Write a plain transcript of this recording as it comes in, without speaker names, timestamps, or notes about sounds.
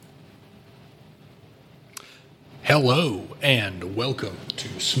Hello and welcome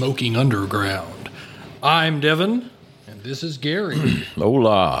to Smoking Underground. I'm Devin, and this is Gary.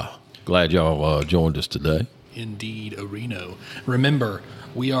 Hola. Glad y'all joined us today. Indeed, Areno. Remember,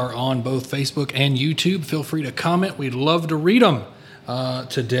 we are on both Facebook and YouTube. Feel free to comment. We'd love to read them.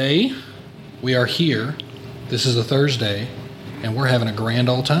 Today, we are here. This is a Thursday, and we're having a grand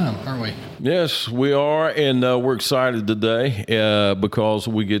old time, aren't we? Yes, we are, and we're excited today because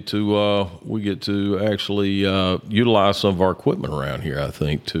we get to actually utilize some of our equipment around here. I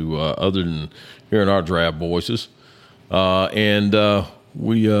think to other than hearing our drab voices, and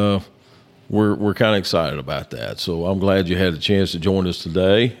we're kind of excited about that. So I'm glad you had a chance to join us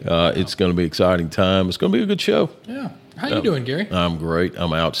today. It's going to be an exciting time. It's going to be a good show. Yeah. How you doing, Gary? I'm great.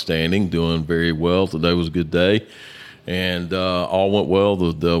 I'm outstanding. Doing very well. Today was a good day. And all went well.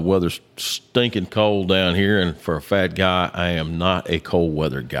 The weather's stinking cold down here, and for a fat guy, I am not a cold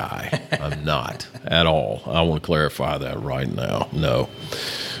weather guy. I'm not at all. I want to clarify that right now. No.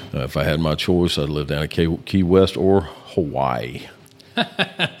 If I had my choice, I'd live down in Key West or Hawaii.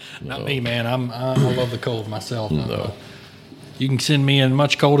 Not me, man. I love the cold myself. No. You can send me in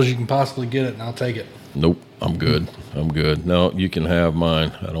much cold as you can possibly get it, and I'll take it. Nope, I'm good. No, you can have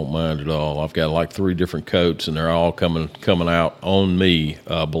mine. I don't mind at all. I've got like 3 different coats, and they're all coming out on me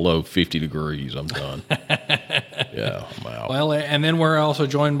below 50 degrees. I'm done. Yeah, I'm out. Well, and then we're also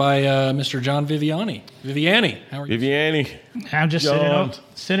joined by Mr. John Viviani. Viviani, how are you? Viviani, I'm just John.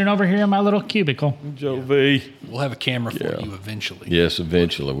 sitting over here in my little cubicle. Joe V. We'll have a camera for Yeah. you eventually. Yes,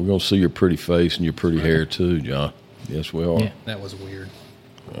 eventually. We're going to see your pretty face and your pretty hair too, John. Yes, we are. Yeah. That was weird.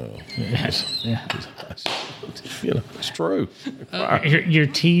 Yeah. You know, it's true. You're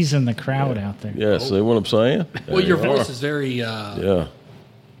teasing the crowd out there. Yeah, see what I'm saying? Well, your There you voice are. is very, Yeah.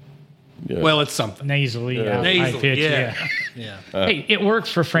 well, it's something. Nasally, high Nasal, pitch. yeah. Yeah. Yeah. Hey, it works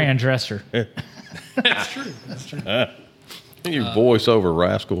for Fran Dresser. That's true. That's true. Your voiceover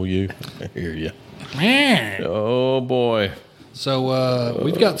rascal, you. I hear you. Man. Oh, boy. So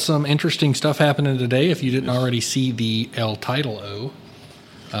we've got some interesting stuff happening today. If you didn't already see the El Title O,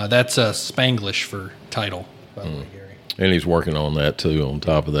 that's Spanglish for title, by the way, Gary. And he's working on that too. On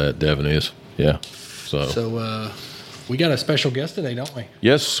top of that, Devin is. Yeah. So we got a special guest today, don't we?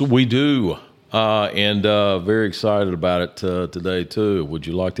 Yes, we do. And very excited about it today too. Would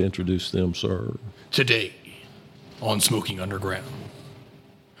you like to introduce them, sir? Today on Smoking Underground,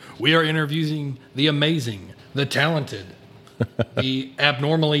 we are interviewing the amazing, the talented, the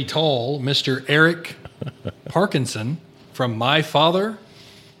abnormally tall Mr. Eric Parkinson from My Father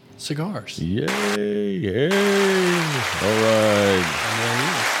Cigars. Yay! All right.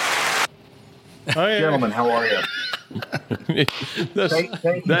 Hey, Gentlemen, how are you? that's,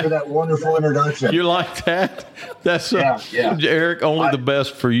 Thank you for that wonderful introduction. you like that? That's Yeah. Eric. Only the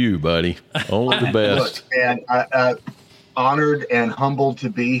best for you, buddy. Only the best. Look, and honored and humbled to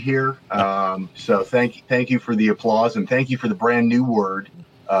be here. So thank you for the applause, and thank you for the brand new word,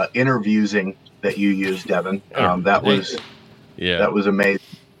 interviewing, that you used, Devin. That was amazing.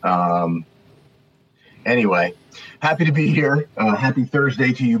 Anyway, happy to be here. Happy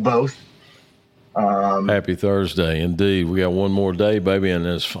Thursday to you both. Happy Thursday, indeed. We got one more day, baby, and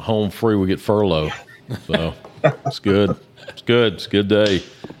it's home free. We get furlough, so it's good. It's good. It's a good day.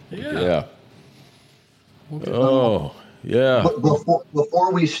 Yeah. Oh, yeah.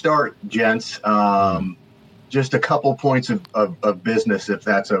 Before we start, gents, just a couple points of business, if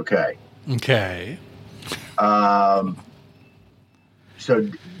that's okay. Okay. So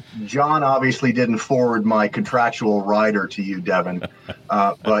John obviously didn't forward my contractual rider to you, Devin,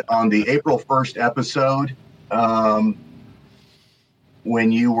 but on the April 1st episode,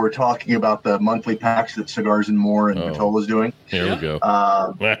 when you were talking about the monthly packs that Cigars and More and Patola's doing, Here we go.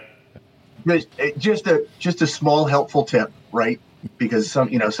 just a small helpful tip, right? Because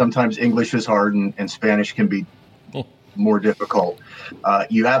sometimes English is hard and Spanish can be more difficult.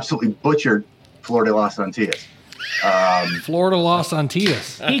 You absolutely butchered Flor de las Antillas. Florida Los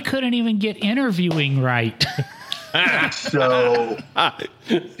Antillas. He couldn't even get interviewing right. So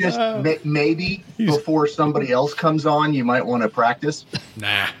just maybe before somebody else comes on, you might want to practice.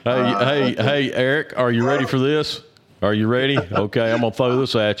 Nah. Hey, Eric, are you ready for this? Are you ready? Okay, I'm going to throw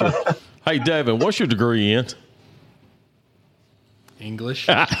this at you. Hey, Devin, what's your degree in? English.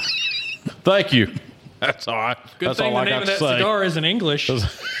 Thank you. That's all right. Good That's thing all the I name got of to that say. cigar isn't English.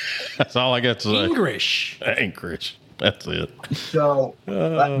 That's all I got to say. English. English. That's it. So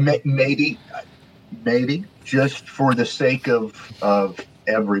maybe just for the sake of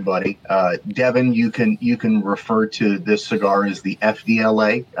everybody, Devin, you can refer to this cigar as the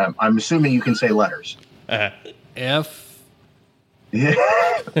FDLA. I'm assuming you can say letters. F Yeah.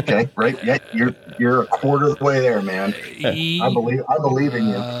 Okay. Right. Yeah. You're a quarter of the way there, man. I believe in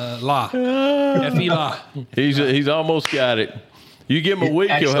you. La. F-E-La. He's almost got it. You give him a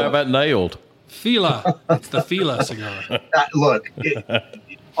week, you'll have that nailed. Fila. It's the Fila cigar. Look,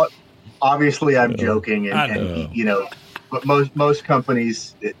 obviously I'm joking, I know. and you know, but most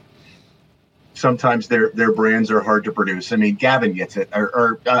companies, sometimes their brands are hard to produce. I mean, Gavin gets it,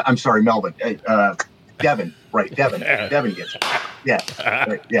 or I'm sorry, Melvin, Devin, right? Devin gets it. Yeah,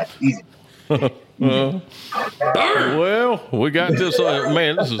 right, yeah, easy. Well, we got this.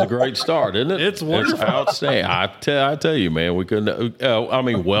 Man, this is a great start, isn't it? It's wonderful. It's outstanding. I tell you, man, we couldn't. I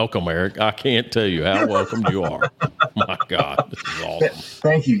mean, welcome, Eric. I can't tell you how welcome you are. My God, this is awesome.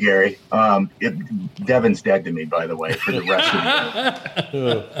 Thank you, Gary. Devin's dead to me, by the way, for the rest of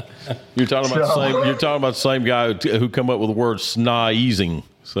the You're talking about the same. You're talking about the same guy who come up with the word sneezing.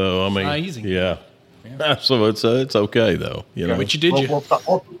 So I mean, Sneezing. yeah. So it's okay though. You know. Which you did.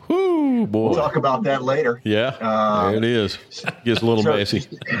 Whoo, boy. We'll talk about that later. Yeah, there it is. Gets a little messy,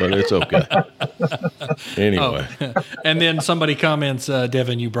 but it's okay. Anyway. And then somebody comments,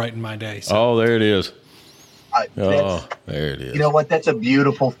 Devin, you brighten my day. So. There it is. There it is. You know what? That's a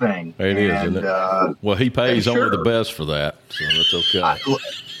beautiful thing. It is, isn't it? Well, he pays sure. only the best for that, so that's okay.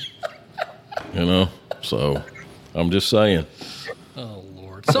 You know, so I'm just saying. Oh,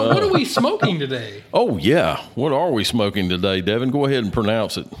 Lord. So what are we smoking today? Oh, yeah. What are we smoking today, Devin? Go ahead and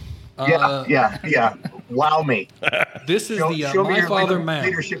pronounce it. Yeah. Wow me. This is Show the me My your Father Ma'am.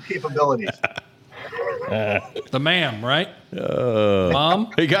 leadership capabilities. The ma'am, right?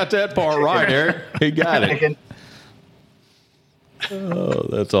 Mom? He got that part right, Eric. He got it. Again, Oh,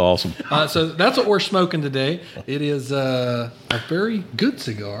 that's awesome. So that's what we're smoking today. It is a very good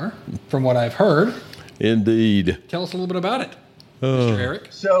cigar, from what I've heard. Indeed. Tell us a little bit about it, Mr. Eric.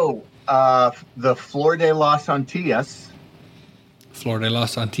 So, the Flor de las Antillas, Flor de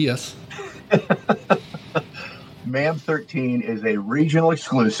las Antillas. MAM 13 is a regional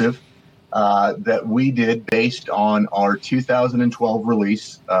exclusive that we did based on our 2012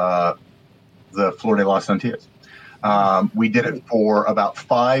 release, the Flor de las Antillas. We did it for about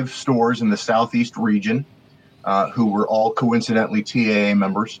 5 stores in the Southeast region who were all coincidentally TAA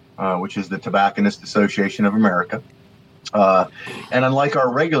members, which is the Tobacconist Association of America. And unlike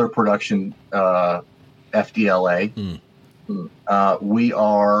our regular production FDLA, we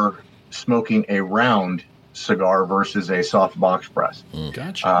are smoking a round cigar versus a soft box press.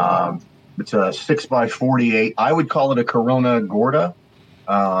 Gotcha. It's a 6x48. I would call it a Corona Gorda.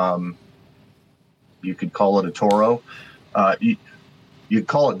 You could call it a Toro. You'd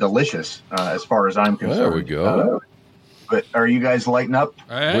call it delicious, as far as I'm concerned. There we go. But are you guys lighting up?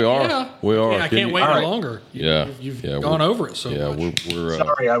 We are. Yeah. We are. Yeah, I can't wait All any right. longer. You've Yeah, gone over it so Yeah, much. we're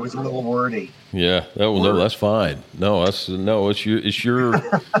Sorry, I was a little wordy. yeah. No, that's fine. No, it's your.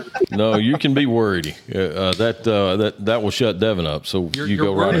 No, you can be worried. That will shut Devin up. So Your you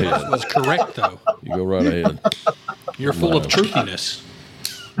go right wording ahead. was correct, though. You go right ahead. You're full of truthiness,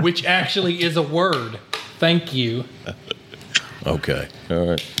 which actually is a word. Thank you. Okay. All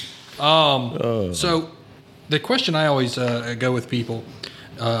right. So the question I always go with people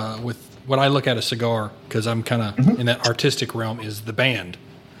with what I look at a cigar, because I'm kind of in that artistic realm, is the band.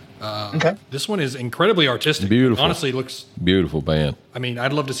 Okay. This one is incredibly artistic. Beautiful. Honestly, it looks, Beautiful band. I mean,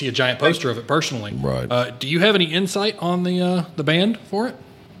 I'd love to see a giant poster of it personally. Right. Do you have any insight on the band for it?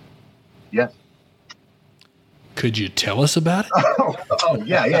 Yes. Could you tell us about it? Oh,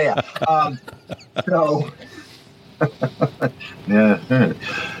 yeah. So, yeah.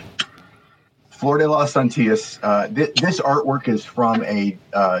 Flor de las Antillas. This artwork is from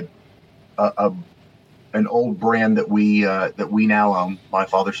an old brand that we now own. My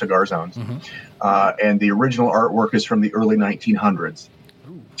Father Cigars owns, and the original artwork is from the early 1900s.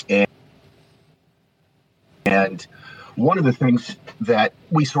 And one of the things that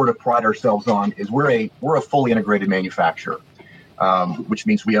we sort of pride ourselves on is we're a fully integrated manufacturer, which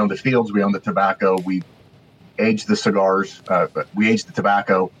means we own the fields, we own the tobacco, we age the cigars, we age the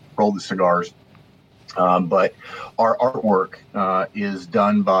tobacco, roll the cigars. But our artwork is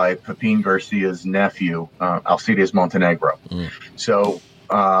done by Pepin Garcia's nephew, Alcides Montenegro. So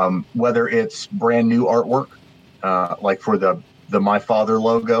whether it's brand new artwork, like for the My Father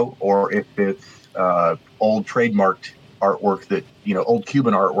logo, or if it's old trademarked artwork that, old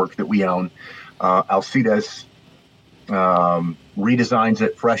Cuban artwork that we own, Alcides redesigns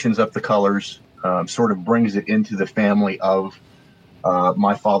it, freshens up the colors, sort of brings it into the family of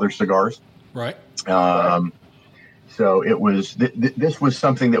My Father Cigars. Right. So it was this was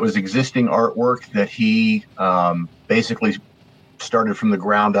something that was existing artwork that he basically started from the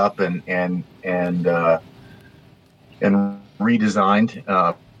ground up and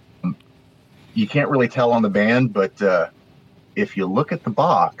redesigned. You can't really tell on the band, but if you look at the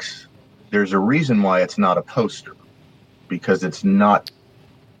box, there's a reason why it's not a poster, because it's not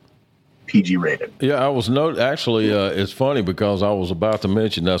PG rated. Yeah, I was actually, it's funny because I was about to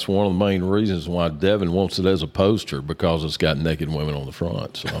mention that's one of the main reasons why Devin wants it as a poster, because it's got naked women on the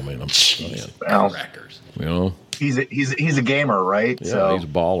front. So I mean, I'm saying, Well, Crackers. you know, he's a gamer, right? yeah, So he's a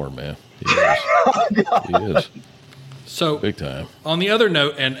baller, man. He is So big time. on the other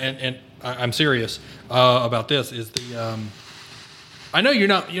note, and I'm serious about this, is the I know you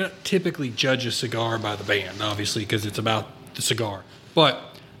don't typically judge a cigar by the band, obviously, because it's about the cigar. But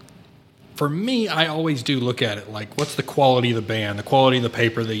for me, I always do look at it like, what's the quality of the band, the quality of the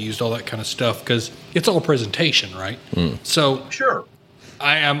paper they used, all that kind of stuff, because it's all presentation, right? So sure.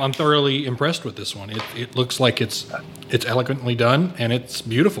 I'm thoroughly impressed with this one. It looks like it's elegantly done and it's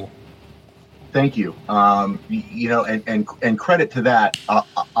beautiful. Thank you. And credit to that,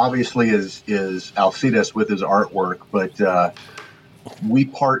 obviously, is Alcides with his artwork, but we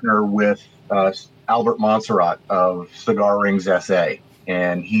partner with Albert Montserrat of Cigar Rings SA,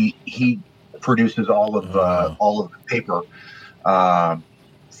 and he produces all of the paper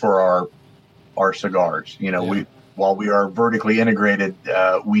for our cigars. While we are vertically integrated,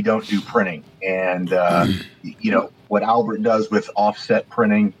 we don't do printing, and what Albert does with offset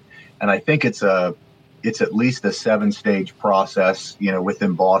printing. And I think it's at least a 7-stage process, with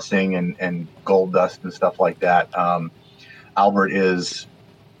embossing and gold dust and stuff like that. Albert is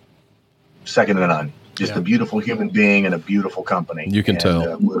second to none. Just a beautiful human being and a beautiful company. You can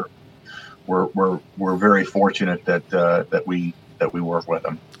tell. We're very fortunate that we work with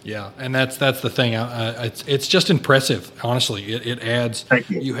them. Yeah, and that's the thing. It's just impressive, honestly. It adds. Thank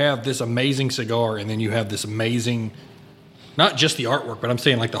you. You have this amazing cigar, and then you have this amazing. Not just the artwork, but I'm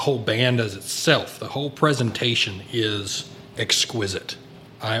saying like the whole band as itself. The whole presentation is exquisite.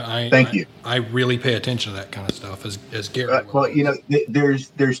 Thank you. I really pay attention to that kind of stuff, as Gary will. Well,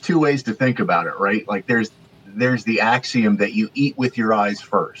 there's two ways to think about it, right? Like there's the axiom that you eat with your eyes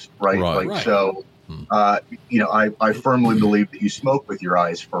first, right? Right. So, I firmly believe that you smoke with your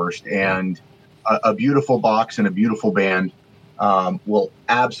eyes first, and a beautiful box and a beautiful band will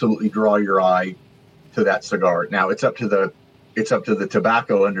absolutely draw your eye to that cigar. Now it's up to the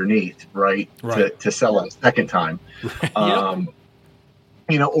tobacco underneath, right? To sell it a second time. Or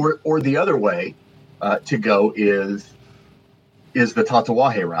the other way to go is the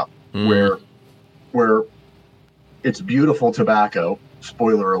Tatuaje route, where it's beautiful tobacco.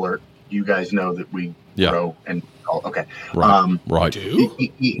 Spoiler alert: you guys know that we grow and okay, right, right.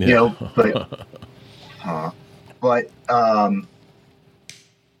 But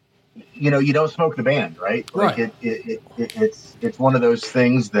you don't smoke the band, right? Like it's one of those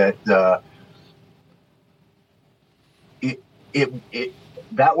things that it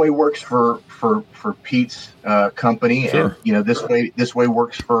that way works for Pete's company, sure. And this way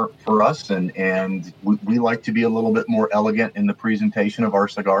works for us, and we like to be a little bit more elegant in the presentation of our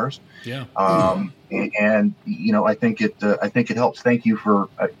cigars. Yeah. And I think it helps. Thank you for.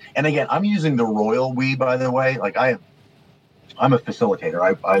 And again, I'm using the Royal We, by the way. Like I'm a facilitator.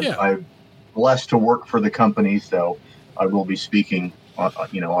 I'm blessed to work for the company, so I will be speaking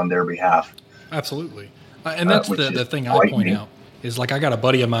on their behalf. Absolutely. And that's the thing I point out is, like, I got a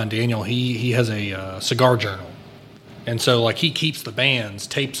buddy of mine, Daniel. He has a cigar journal, and so like he keeps the bands,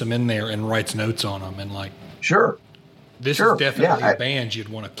 tapes them in there, and writes notes on them. And like, this is definitely a band you'd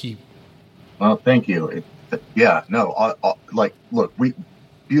want to keep. Well, thank you. Look,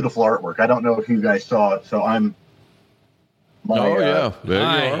 beautiful artwork. I don't know if you guys saw it, so I'm. There nice. you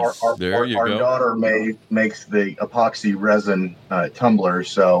go. Our daughter makes the epoxy resin tumbler,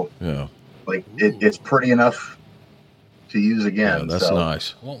 so it's pretty enough to use again. Yeah, that's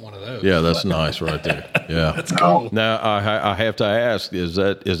nice. I want one of those. Yeah, that's nice right there. Yeah, that's cool. Now I have to ask: is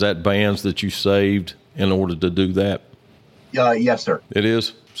that bands that you saved in order to do that? Yes, sir. It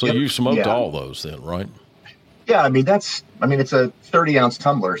is. So you smoked all those then, right? Yeah, it's a 30-ounce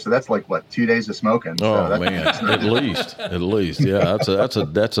tumbler, so that's like what, 2 days of smoking. Oh man, at least, yeah.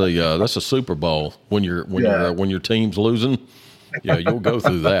 That's a Super Bowl when your team's losing. Yeah, you'll go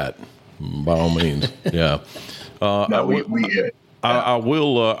through that by all means. Yeah. I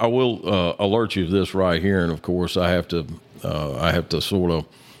will alert you of this right here, and of course I have to sort of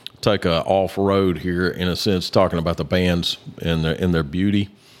take a off road here in a sense, talking about the bands and their beauty.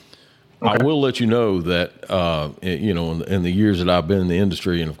 Okay. I will let you know that, in the years that I've been in the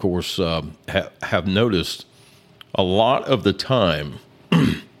industry, and of course have noticed a lot of the time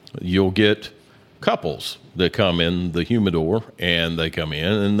you'll get couples that come in the humidor, and they come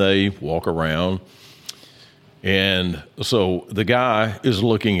in and they walk around, And so the guy is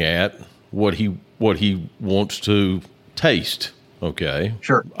looking at what he wants to taste. Okay.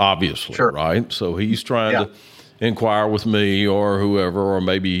 Sure. Obviously. Sure. Right. So he's trying Yeah. to inquire with me or whoever, or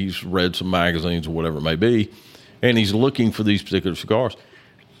maybe he's read some magazines or whatever it may be, and he's looking for these particular cigars.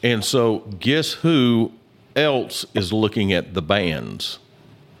 And so guess who else is looking at the bands?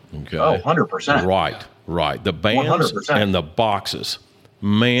 Okay. Oh, 100%. Right. The bands 100%. and the boxes.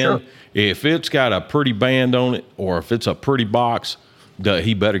 Man, Sure. if it's got a pretty band on it or if it's a pretty box,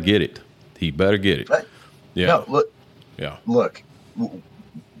 he better get it. He better get it. But, Yeah. No, Yeah. look,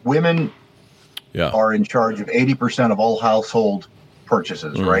 women Yeah. are in charge of 80% of all household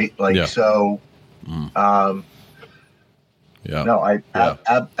purchases, right? Like, Yeah. so, Yeah. no,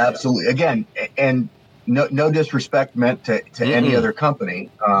 absolutely. Again, and no disrespect meant to any other company.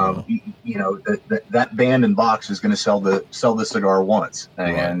 You know, that band and box is going to sell the cigar once.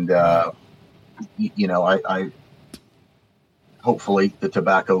 And, you know, I hopefully the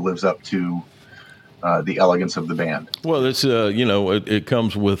tobacco lives up to the elegance of the band. Well, it's you know, it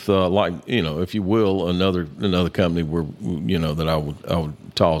comes with like, you know, if you will, another company where, you know, that I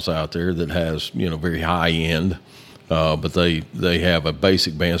would toss out there that has, you know, very high end, but they have a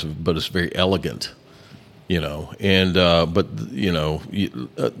basic band, but it's very elegant, you know, and but you know,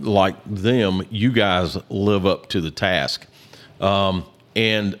 like them, you guys live up to the task,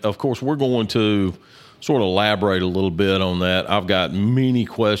 and of course we're going to sort of elaborate a little bit on that. I've got many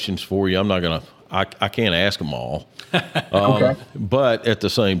questions for you. I'm not gonna. I can't ask them all, Okay. but at the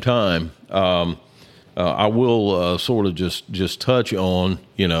same time, I will sort of just touch on,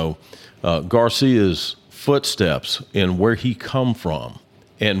 you know, Garcia's footsteps and where he come from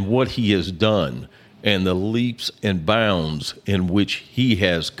and what he has done and the leaps and bounds in which he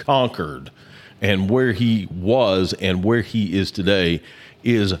has conquered and where he was and where he is today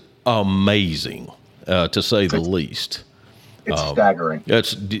is amazing, to say the least. It's staggering.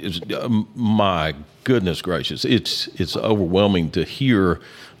 It's my goodness gracious. It's overwhelming to hear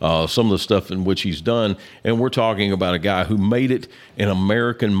some of the stuff in which he's done. And we're talking about a guy who made it an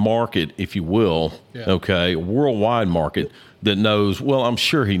American market, if you will, okay, a worldwide market that knows, well, I'm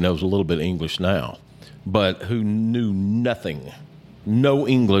sure he knows a little bit of English now, but who knew nothing, no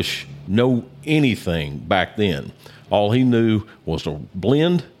English, no anything back then. All he knew was to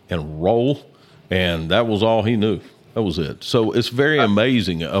blend and roll, and that was all he knew. That was it. So it's very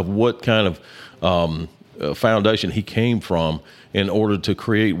amazing of what kind of foundation he came from in order to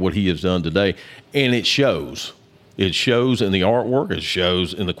create what he has done today. And it shows. It shows in the artwork. It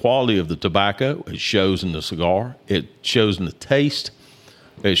shows in the quality of the tobacco. It shows in the cigar. It shows in the taste.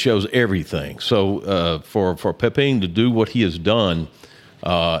 It shows everything. So for Pepin to do what he has done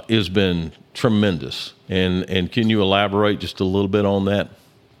has been tremendous. And can you elaborate just a little bit on that?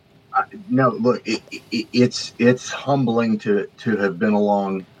 No, look, it's humbling to have been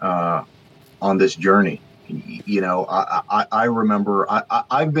along on this journey. You know, I remember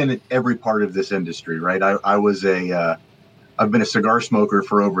I've been at every part of this industry, right? I've been a cigar smoker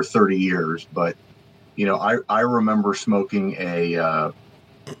for over 30 years, but you know, I remember smoking a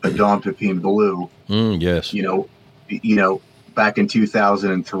Dom Pepin Blue. Yes. You know, back in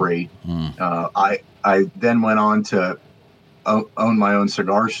 2003. I then went on to own my own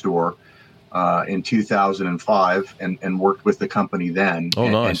cigar store in 2005 and worked with the company then. Oh,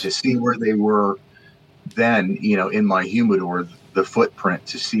 nice. And to see where they were then, you know, in my humidor, the footprint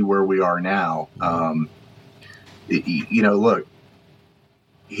to see where we are now. You know, look,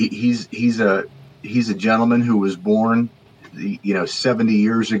 he's a gentleman who was born, you know, 70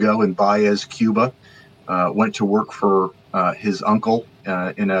 years ago in Baez, Cuba. Went to work for his uncle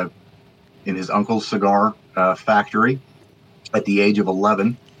in his uncle's cigar factory at the age of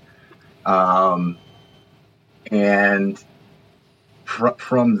 11. And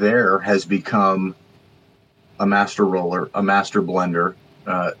from there has become a master roller, a master blender,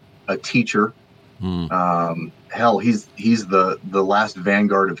 a teacher. Hell, he's the last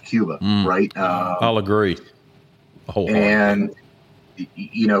vanguard of Cuba, right? I'll agree. And,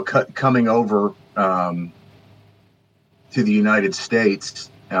 you know, coming over to the United States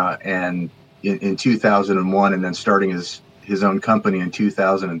and in 2001 and then starting his own company in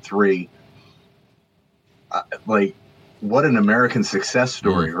 2003, like, what an American success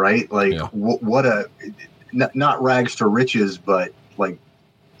story, right? Like, what a, not rags to riches, but like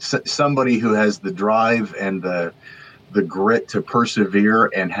somebody who has the drive and the grit to persevere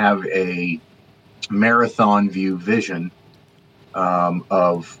and have a marathon view vision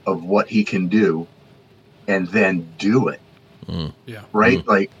of what he can do and then do it. Right?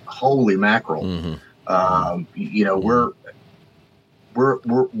 Like, holy mackerel. You know,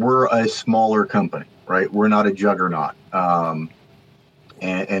 we're a smaller company, right? We're not a juggernaut,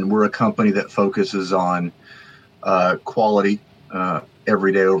 and we're a company that focuses on quality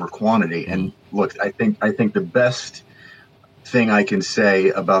every day over quantity. And look, I think the best thing I can say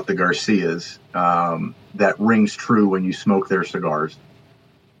about the Garcias that rings true when you smoke their cigars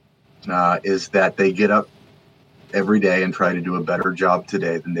is that they get up every day and try to do a better job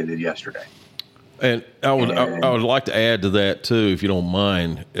today than they did yesterday. And I would like to add to that too, if you don't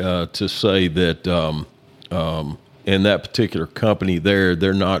mind, to say that in that particular company,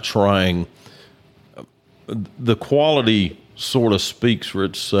 they're not trying. The quality sort of speaks for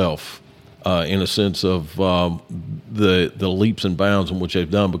itself in a sense of the leaps and bounds in which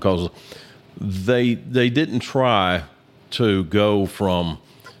they've done, because they didn't try to go from,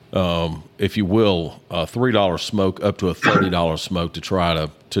 if you will, a $3 smoke up to a $30 smoke to try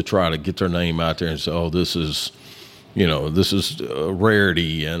to get their name out there and say, oh, this is a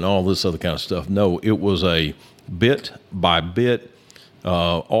rarity and all this other kind of stuff. No, it was a bit by bit,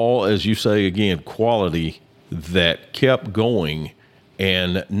 all, as you say again, quality that kept going.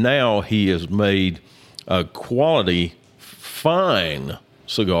 And now he has made a quality, fine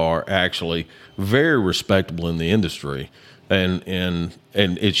cigar, actually very respectable in the industry. And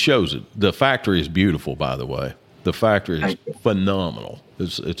it shows it. The factory is beautiful, by the way. The factory is phenomenal.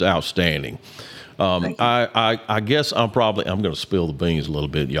 It's outstanding. I guess I'm going to spill the beans a little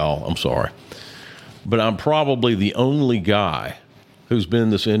bit, y'all. I'm sorry. But I'm probably the only guy who's been in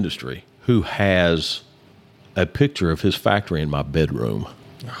this industry who has a picture of his factory in my bedroom.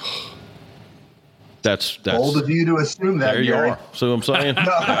 That's bold of you to assume that. There you are. See what I'm saying?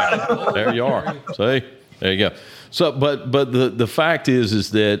 There you are. See? There you go. So, but the fact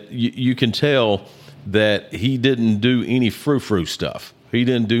is that you can tell that he didn't do any frou-frou stuff. He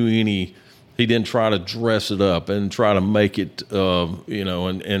didn't try to dress it up and try to make it,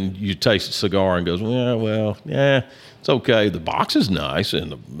 and you taste the cigar and goes, yeah, it's okay. The box is nice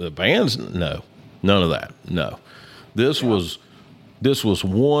and the band's, no, none of that. No, this was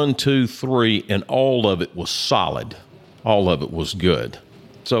 1, 2, 3, and all of it was solid. All of it was good.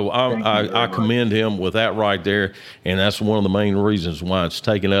 So I commend him with that right there, and that's one of the main reasons why it's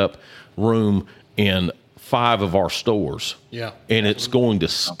taking up room in 5 of our stores. Yeah. And it's going to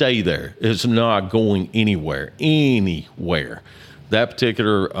stay there. It's not going anywhere. That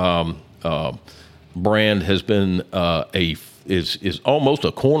particular brand has been is almost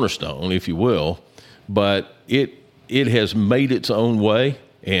a cornerstone, if you will, but it has made its own way.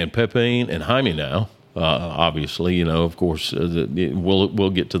 And Pepin and Jaime now, obviously, of course,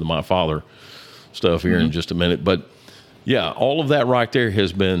 we'll get to the My Father stuff here in just a minute. But yeah, all of that right there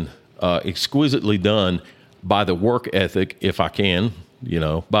has been exquisitely done by the work ethic, if I can,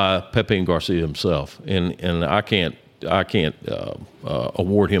 by Pepin Garcia himself, and I can't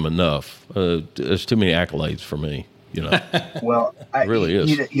award him enough. There's too many accolades for me, Well, it really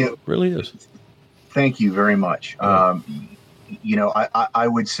is. Really is. Thank you very much. I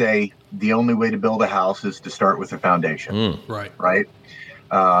would say the only way to build a house is to start with a foundation. Right.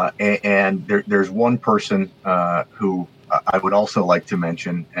 And there's one person who I would also like to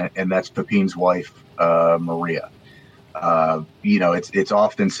mention, and that's Pepin's wife, Maria. It's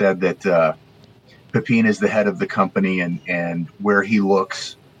often said that Pepin is the head of the company, and where he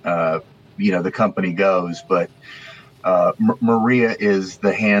looks, the company goes. But Maria is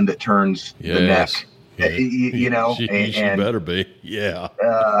the hand that turns the neck. She better be. Yeah.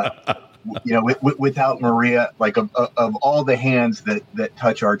 Without Maria, like of all the hands that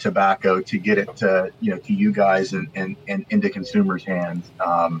touch our tobacco to get it to you guys and into consumers' hands,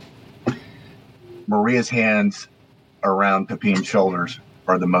 Maria's hands around Pepin's shoulders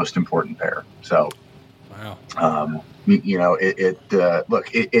are the most important pair. So, wow. It's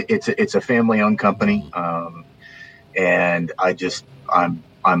a family-owned company, and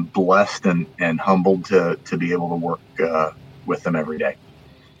I'm blessed and humbled to be able to work with them every day.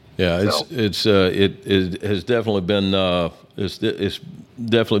 Yeah, it has definitely been it's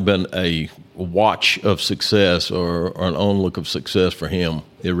definitely been a watch of success or an onlook of success for him.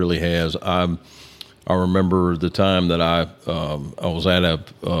 It really has. I remember the time that I was at a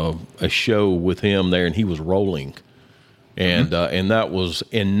show with him there, and he was rolling, and that was,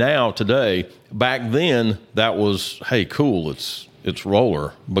 and now today, back then that was, hey, cool, it's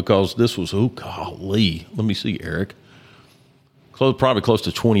roller, because this was, oh golly, let me see, Eric. Probably close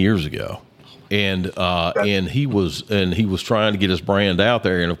to 20 years ago, and he was trying to get his brand out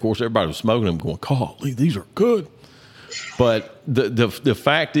there, and of course everybody was smoking them, going, "Golly, these are good." But the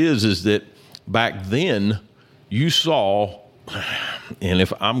fact is that back then you saw, and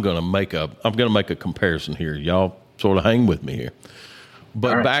if I'm gonna make a comparison here, y'all sort of hang with me here. But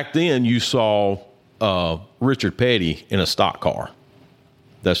All right. back then, you saw Richard Petty in a stock car.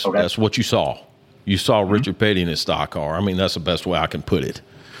 That's what you saw. You saw Richard Petty in a stock car. I mean, that's the best way I can put it.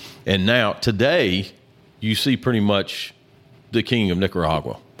 And now, today, you see pretty much the king of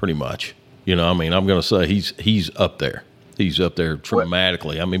Nicaragua, pretty much. You know, I mean, I'm going to say he's up there. He's up there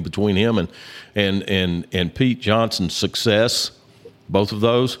dramatically. I mean, between him and Pete Johnson's success, both of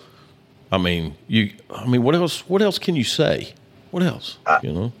those. I mean, what else can you say? What else?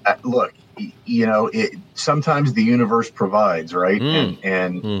 You know, Look, you know, sometimes the universe provides, right?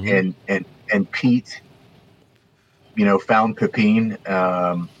 And Pete, you know, found Pepin.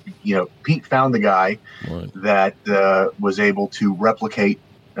 You know, Pete found the guy that was able to replicate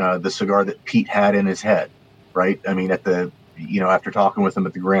the cigar that Pete had in his head, right? I mean, after talking with him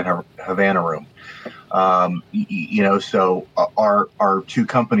at the Grand Havana room, you know, so our two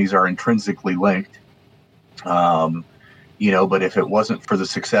companies are intrinsically linked. You know, but if it wasn't for the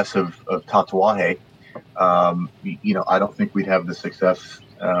success of Tatuaje, you know, I don't think we'd have the success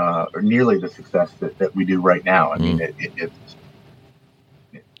or nearly the success that we do right now. I mean, it's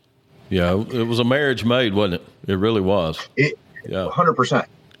yeah, it was a marriage made, wasn't it? It really was. Yeah, 100%,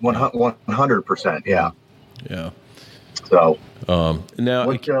 100%. Yeah. Yeah. So now,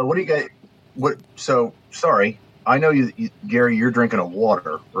 what do you guys? So sorry, I know you, Gary. You're drinking a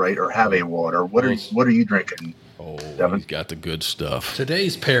water, right? Or have a water. What are you drinking? oh, Devin? he's got the good stuff.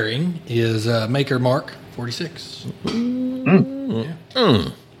 Today's pairing is Maker Mark 46.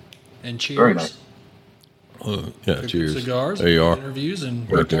 Yeah. And cheers. Very nice. Yeah, Good cheers. Cigars, There you are. interviews, and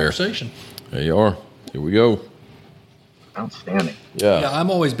Right good there. conversation. There you are. Here we go. Outstanding. Yeah,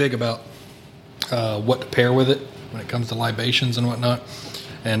 I'm always big about what to pair with it when it comes to libations and whatnot.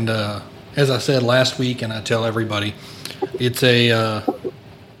 And as I said last week, and I tell everybody, it's and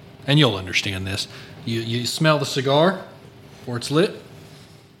you'll understand this. You smell the cigar before it's lit,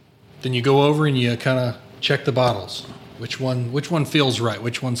 then you go over and you kind of check the bottles. Which one feels right?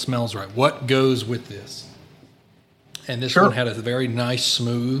 Which one smells right? What goes with this? And this one had a very nice,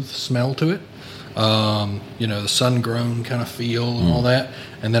 smooth smell to it. You know, the sun-grown kind of feel and all that.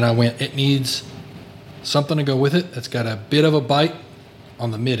 And then I went, it needs something to go with it that's got a bit of a bite on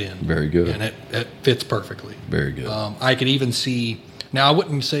the mid-end. Very good. And it fits perfectly. Very good. I could even see, now I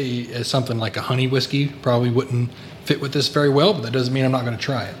wouldn't say as something like a honey whiskey probably wouldn't fit with this very well, but that doesn't mean I'm not going to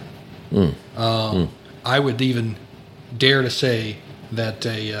try it. I would even dare to say that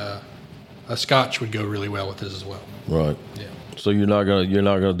a Scotch would go really well with this as well. Right. Yeah. So you're not gonna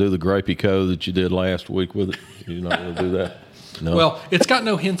do the grapey co that you did last week with it. You're not gonna do that. No. Well, it's got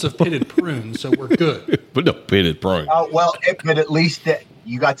no hints of pitted prunes, so we're good. but no pitted prune. Well, but at least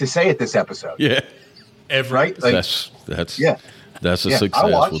you got to say it this episode. Yeah. Right? Like, That's yeah. That's a Yeah, I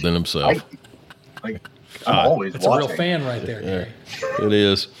success watch within it. himself. I'm always It's a watching. real fan right there, Gary. It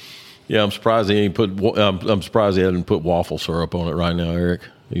is. Yeah, I'm surprised he ain't put. I'm surprised he hadn't put waffle syrup on it right now, Eric.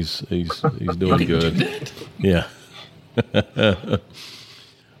 He's doing good. Yeah.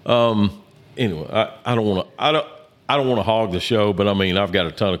 Anyway, I don't want to hog the show, but I mean I've got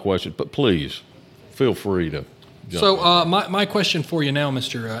a ton of questions. But please, feel free to. Jump in. So my question for you now,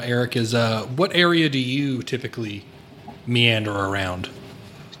 Mr. Eric, is what area do you typically meander around?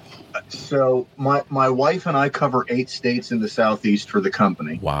 So my wife and I cover 8 states in the Southeast for the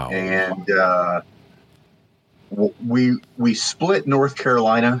company. Wow. And we split North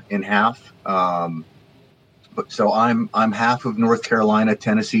Carolina in half. But so I'm half of North Carolina,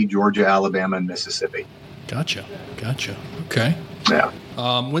 Tennessee, Georgia, Alabama, and Mississippi. Gotcha. Okay. Yeah.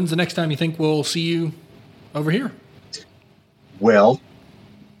 When's the next time you think we'll see you over here? Well,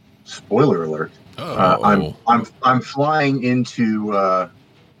 spoiler alert. Oh. I'm flying into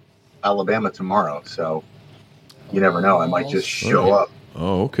Alabama tomorrow, so you never know. I might just show up.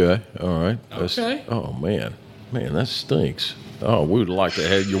 Oh, okay. All right. Okay. Oh man, that stinks. Oh, we would like to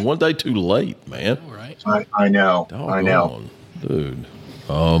have you one day too late, man. All right. I know. I know. Doggone, dude.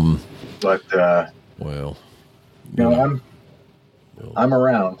 But Well, I'm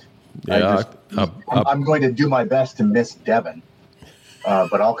around. yeah, I'm going to do my best to miss Devin,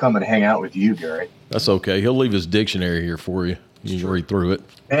 but I'll come and hang out with you, Gary. that's okay. He'll leave his dictionary here for you. You can read through it.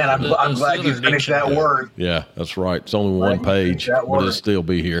 Man, I'm The glad you Southern finished that Dictionary. word. Yeah, that's right. It's only one Glad you page, finished that but it'll word. still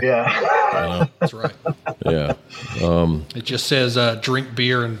be here. Yeah. That's right. Yeah. It just says drink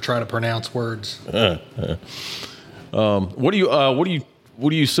beer and try to pronounce words. What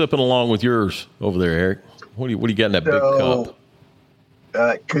are you sipping along with yours over there, Eric? What do you got in that big cup?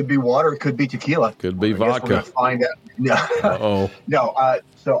 It could be water. It could be tequila. Could be I guess we're vodka. gonna find out. No. Oh, No.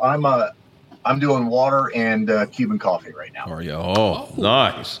 So I'm doing water and Cuban coffee right now. are you? Oh,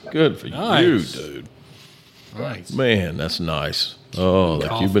 nice. Good for Nice. you, dude. Nice. Man, that's nice. Oh, the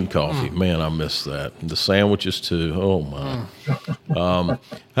coffee. Cuban coffee. Man, I miss that. The sandwiches, too. Oh, my.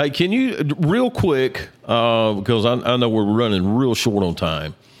 Hey, can you, real quick, because I know we're running real short on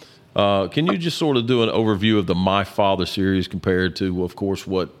time, can you just sort of do an overview of the My Father series compared to, of course,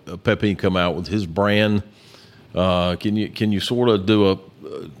 what Pepin come out with his brand? Can you sort of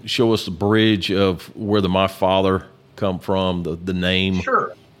show us the bridge of where the My Father come from, the name?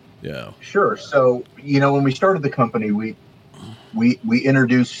 Sure. Yeah. Sure. So, when we started the company, we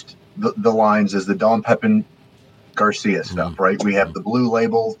introduced the lines as the Dom Pepin Garcia stuff, right? We have the blue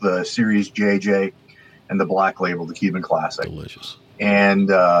label, the Series JJ, and the black label, the Cuban Classic. Delicious. And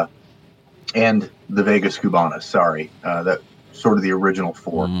the Vegas Cubana. Sorry, that sort of the original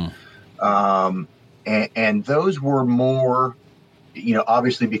four. And those were more,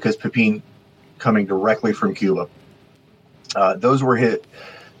 obviously because Pepin coming directly from Cuba, those were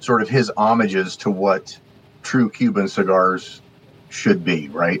his homages to what true Cuban cigars should be,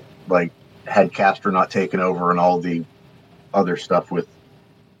 right? Like, had Castro not taken over and all the other stuff with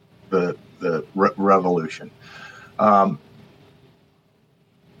the revolution.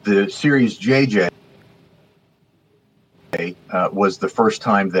 The Series JJ was the first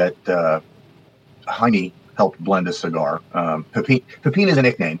time that Jaime helped blend a cigar. Pepin is a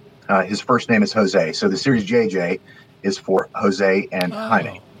nickname. His first name is Jose. So the Series JJ is for Jose and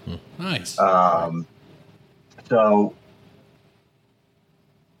Jaime. Nice. So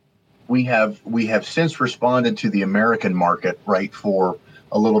we have since responded to the American market, right, for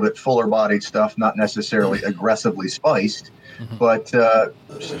a little bit fuller bodied stuff, not necessarily aggressively spiced, but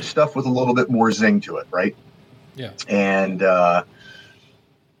stuff with a little bit more zing to it, right? Yeah. And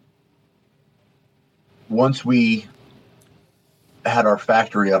once we had our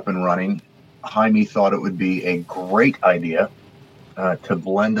factory up and running, Jaime thought it would be a great idea to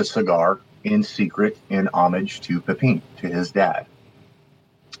blend a cigar in secret in homage to Pepin, to his dad.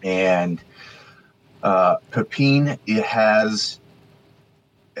 And Pepin, it has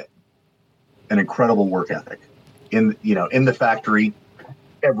an incredible work ethic in the factory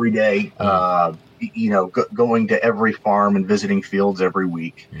every day, going to every farm and visiting fields every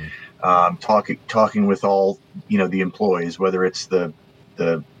week, talking with all, the employees, whether it's the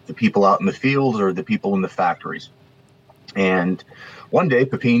people out in the fields or the people in the factories. And one day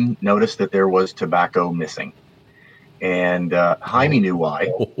Pepin noticed that there was tobacco missing, and Jaime knew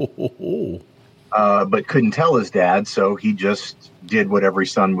why, but couldn't tell his dad. So he just did what every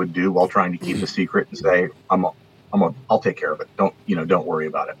son would do while trying to keep a secret and say, I'll take care of it. Don't worry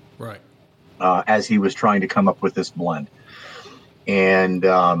about it. Right. As he was trying to come up with this blend. And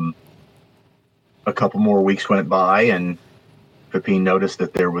a couple more weeks went by, and Pepin noticed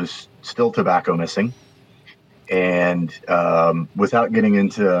that there was still tobacco missing. And without getting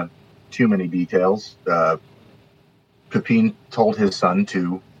into too many details, Pepin told his son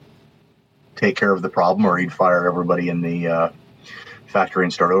to take care of the problem, or he'd fire everybody in the factory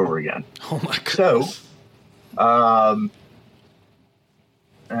and start over again. Oh my goodness. So,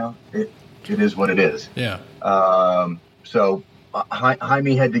 it is what it is. Yeah. So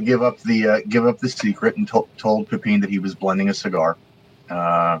Jaime had to give up the secret and told Pepin that he was blending a cigar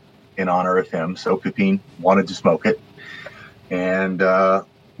in honor of him. So Pepin wanted to smoke it and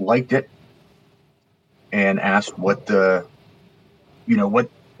liked it, and asked what were we going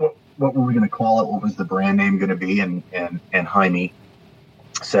to call it? What was the brand name going to be? And Jaime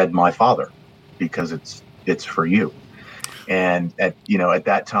said, "My Father," because it's for you. And at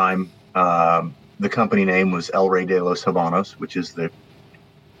that time, the company name was El Rey de los Habanos, which is the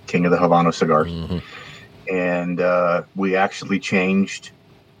king of the Habano cigars. And we actually changed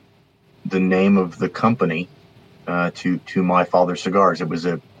the name of the company to My Father Cigars. It was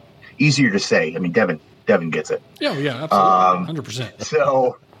easier to say. I mean, Devin gets it. Yeah, absolutely,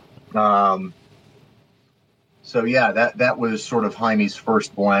 100%. So yeah, that was sort of Jaime's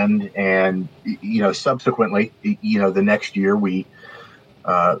first blend, and subsequently, the next year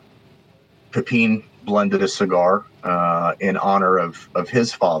Pepin blended a cigar in honor of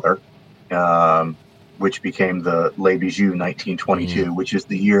his father, which became the Le Bijou 1922, which is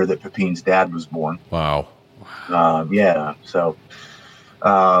the year that Pepin's dad was born. Wow. Yeah. So,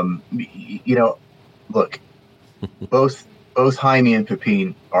 look, both Jaime and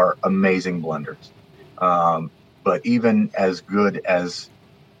Pepin are amazing blenders. But even as good as,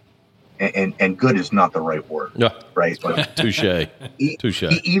 and good is not the right word, right? Like, Touche.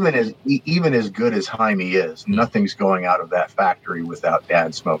 Even as good as Jaime is, nothing's going out of that factory without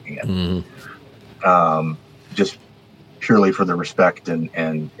Dad smoking it. Just purely for the respect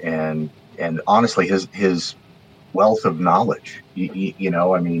and honestly his wealth of knowledge.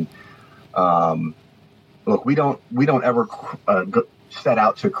 look, we don't ever set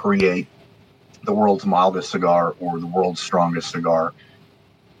out to create the world's mildest cigar or the world's strongest cigar.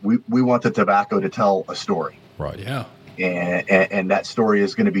 We want the tobacco to tell a story. Right. Yeah. And that story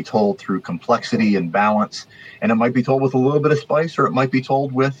is going to be told through complexity and balance. And it might be told with a little bit of spice, or it might be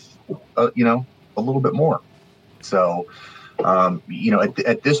told with, a little bit more. So,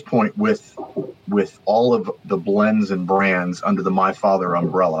 at this point, with all of the blends and brands under the My Father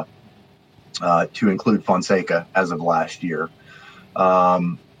umbrella, to include Fonseca as of last year,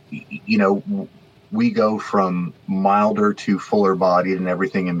 we go from milder to fuller bodied and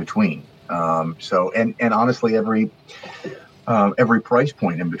everything in between. And honestly, every price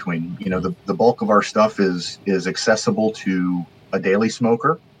point in between. The bulk of our stuff is accessible to a daily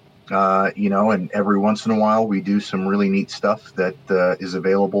smoker. And every once in a while we do some really neat stuff that is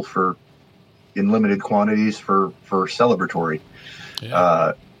available in limited quantities for celebratory,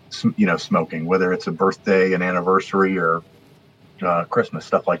 smoking, whether it's a birthday, an anniversary, or Christmas,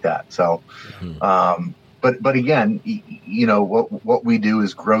 stuff like that. So, but again, what we do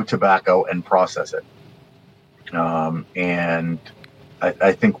is grow tobacco and process it. And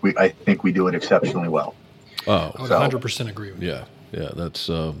I think we do it exceptionally well. Oh, I would 100% agree with you. yeah. That's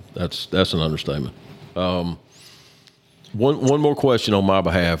an understatement. One more question on my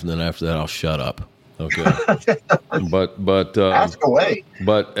behalf, and then after that, I'll shut up. Okay. but Ask away.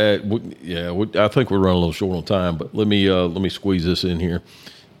 But I think we're running a little short on time. But let me squeeze this in here.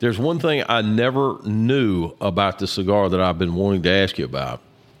 There's one thing I never knew about the cigar that I've been wanting to ask you about.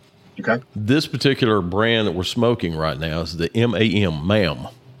 Okay. This particular brand that we're smoking right now is the MAM, ma'am.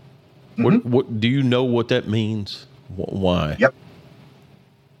 Mm-hmm. What do you know what that means? Why? Yep.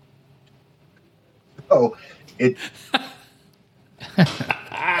 Oh, it.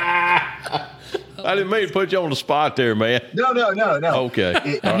 I didn't mean to put you on the spot there, man. No.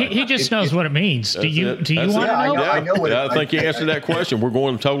 Okay. He just knows what it means. Do you want to know? I know what I think you answered that question. We're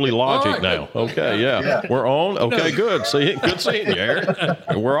going totally logic now. Okay, yeah. We're on. Okay, good. Good seeing you, Eric.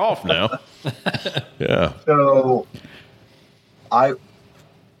 And we're off now. Yeah. So,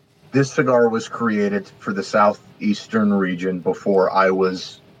 this cigar was created for the southeastern region before I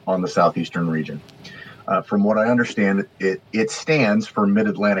was on the southeastern region. From what I understand, it stands for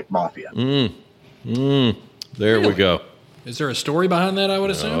Mid-Atlantic Mafia. There we go. Is there a story behind that, I would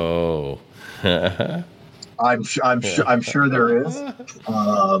assume? Oh. I'm sure there is.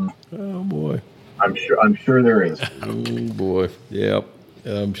 Oh boy. I'm sure there is. Oh boy. Yep.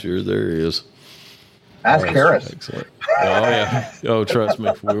 I'm sure there is. Ask Harris. Excellent. Oh yeah. Oh, trust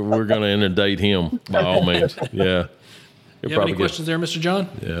me, we're going to inundate him by all means. Yeah. You have any questions there, Mr. John?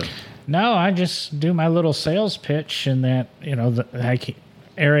 Yeah. No, I just do my little sales pitch, and that like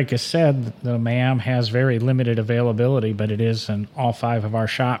Eric has said, the MAM has very limited availability, but it is in all 5 of our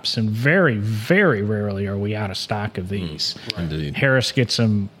shops, and very, very rarely are we out of stock of these. Indeed. Harris gets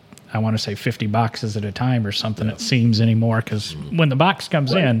them, I want to say 50 boxes at a time or something, it seems anymore, because when the box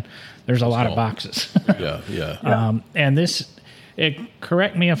comes in, there's a lot of boxes. Yeah. And this,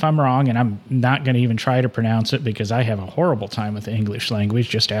 correct me if I'm wrong, and I'm not going to even try to pronounce it because I have a horrible time with the English language.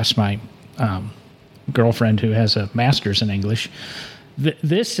 Just ask my girlfriend who has a master's in English.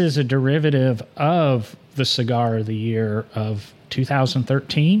 This is a derivative of the cigar of the year of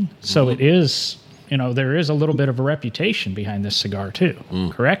 2013. So it is, there is a little bit of a reputation behind this cigar too,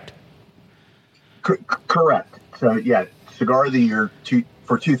 correct? Correct. So, yeah, cigar of the year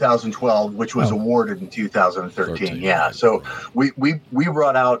for 2012, which was awarded in 2013. Yeah. So we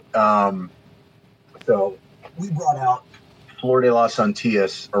brought out Flor de las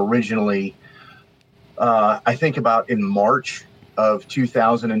Antillas originally, I think about in March of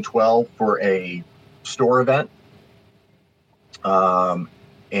 2012 for a store event.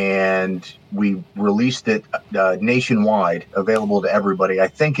 And we released it nationwide, available to everybody, I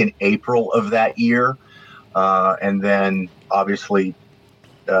think in April of that year. And then obviously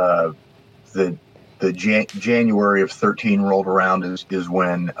the January of 13 rolled around is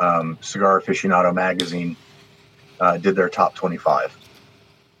when Cigar Aficionado magazine did their top 25.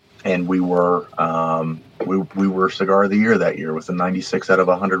 And we were Cigar of the Year that year with a 96 out of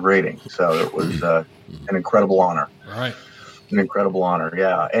 100 rating. So it was an incredible honor. Right. An incredible honor,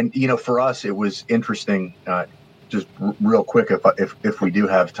 yeah. And for us, it was interesting. Just real quick, if we do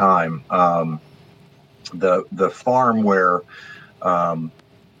have time, the farm where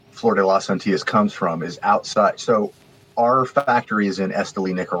Flor de las Antillas comes from is outside. So our factory is in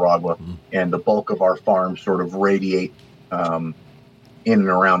Esteli, Nicaragua, and the bulk of our farms sort of radiate in and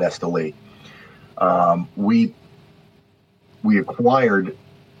around Esteli. We acquired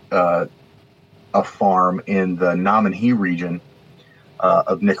a farm in the Namanjí region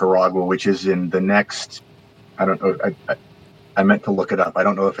of Nicaragua, which is in the next I don't know. I meant to look it up. I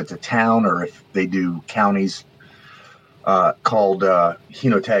don't know if it's a town or if they do counties called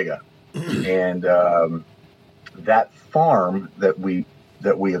Hinotega, and that farm that we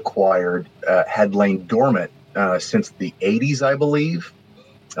acquired had lain dormant since the 80s, I believe.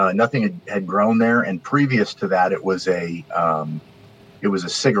 Nothing had grown there, and previous to that, it was a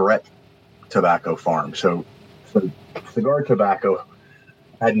cigarette tobacco farm. So cigar tobacco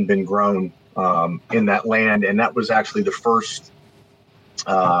hadn't been grown in that land, and that was actually the first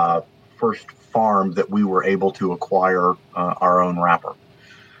farm that we were able to acquire our own wrapper.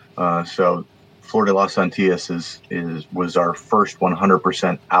 So Flor de las Antillas was our first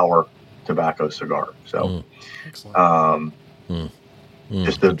 100% our tobacco cigar. So,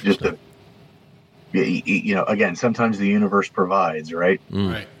 just a again, sometimes the universe provides, right?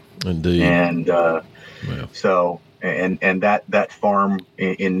 Right. Indeed. And so that farm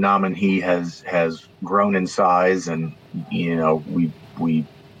in Namanhi has grown in size, and we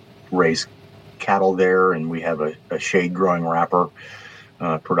raise cattle there, and we have a shade growing wrapper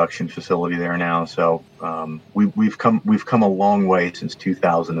production facility there now. So we've come a long way since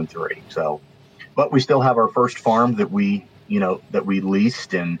 2003. So, but we still have our first farm that we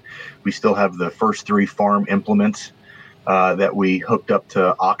leased, and we still have the first 3 farm implements that we hooked up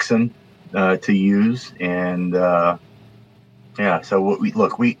to oxen to use, and so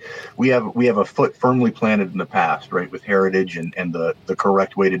we have a foot firmly planted in the past, right, with heritage and the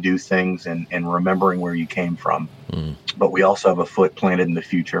correct way to do things, and remembering where you came from. But we also have a foot planted in the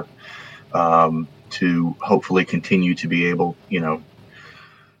future to hopefully continue to be able,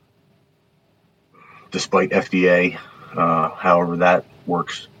 despite FDA, however that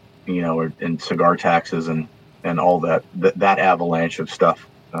works, and cigar taxes and all that avalanche of stuff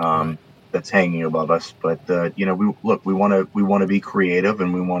that's hanging above us. But we want to be creative,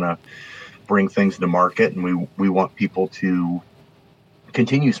 and we want to bring things to market, and we want people to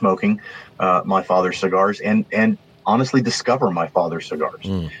continue smoking my father's cigars, and honestly discover my father's cigars.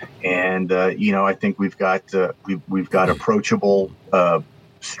 And I think we've got approachable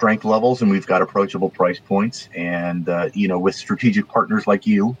strength levels, and we've got approachable price points, and with strategic partners like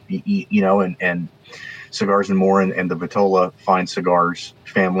you and Cigars and More and the Vitola Fine Cigars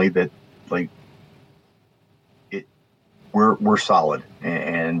family, that we're solid,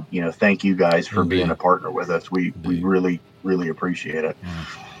 and thank you guys for being a partner with us. We really appreciate it.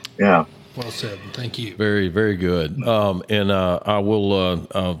 Yeah. Well said. Thank you. Very, very good. And I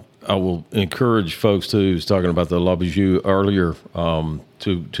will encourage folks who's talking about the La Bijou earlier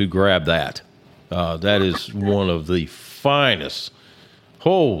to grab that. That is one of the finest.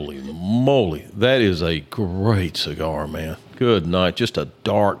 Holy moly, that is a great cigar, man. Good night. Just a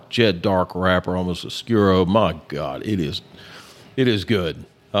jet dark wrapper, almost oscuro. My God, it is good.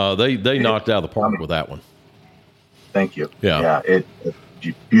 They knocked out of the park with that one. Thank you. Yeah. It's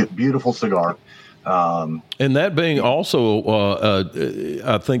beautiful cigar. And that being also,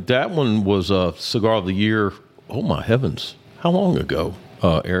 I think that one was a Cigar of the Year. Oh my heavens! How long ago,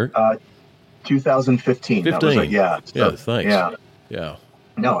 Eric? 2015. 15. Yeah. So, Thanks. Yeah.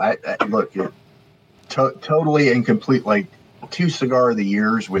 No, I look, totally and complete, 2 Cigar of the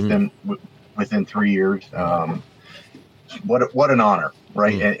Years within 3 years. What an honor,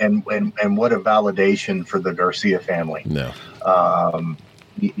 right? And what a validation for the Garcia family. No.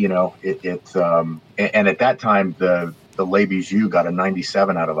 It's and at that time the Le Bijou got a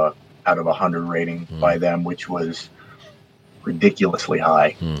 97 out of 100 rating by them, which was ridiculously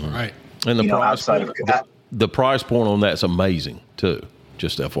high. Right. And the price point on that's amazing too.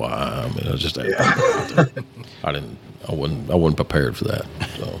 Just FYI, I mean, I wasn't prepared for that.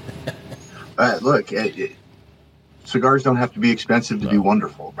 So, look, cigars don't have to be expensive to be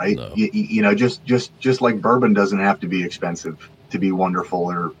wonderful, right? No. Just like bourbon doesn't have to be expensive to be wonderful,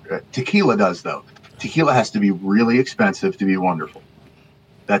 or tequila does, though. Tequila has to be really expensive to be wonderful.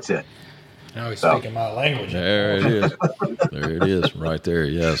 That's it. Now he's speaking my language. There it is. There it is, right there.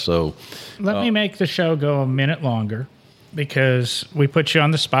 Yeah. So let me make the show go a minute longer, because we put you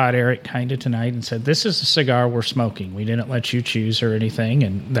on the spot, Eric, kind of tonight, and said, this is a cigar we're smoking. We didn't let you choose or anything,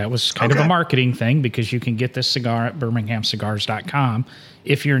 and that was kind of a marketing thing, because you can get this cigar at birminghamcigars.com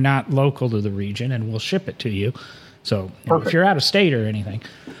if you're not local to the region, and we'll ship it to you. So if you're out of state or anything.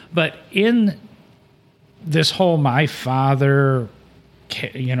 But in this whole my father,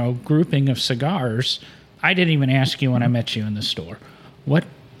 grouping of cigars, I didn't even ask you when I met you in the store. What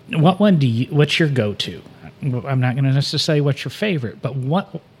one what's your go-to? I'm not going to necessarily say what's your favorite, but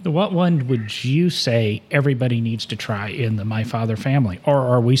what one would you say everybody needs to try in the My Father family, or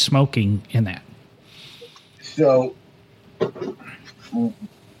are we smoking in that? So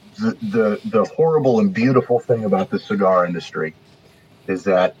the horrible and beautiful thing about the cigar industry is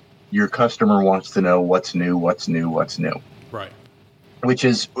that your customer wants to know what's new. Right. Which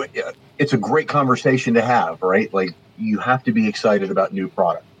is, it's a great conversation to have, right? Like, you have to be excited about new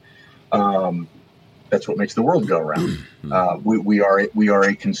product. That's what makes the world go around. We are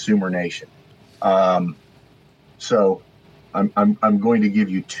a consumer nation. So I'm going to give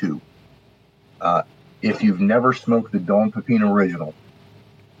you two. If you've never smoked the Don Pepin Original,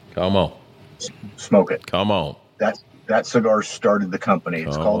 Come on. smoke it. Come on. That cigar started the company.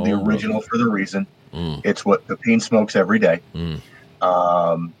 It's called the Original for the reason. It's what Pepin smokes every day.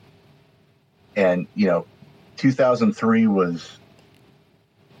 And 2003 was,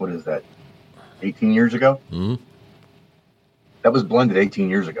 what is that? 18 years ago. That was blended 18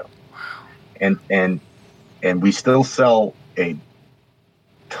 years ago. Wow. And we still sell a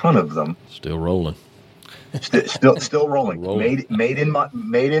ton of them. Still rolling. Still rolling. Made in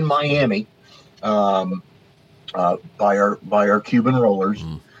Miami, by our Cuban rollers.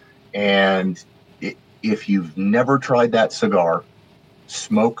 And if you've never tried that cigar,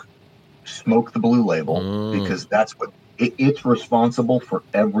 smoke the Blue Label, because that's what it's responsible for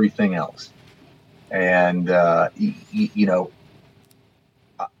everything else. And I'm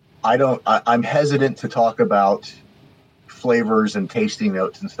hesitant to talk about flavors and tasting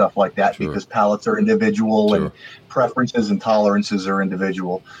notes and stuff like that, because palates are individual and preferences and tolerances are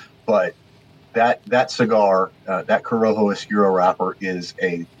individual. But that cigar, that Corojo Oscuro wrapper, is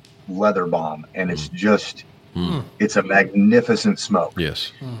a leather bomb, and it's just it's a magnificent smoke.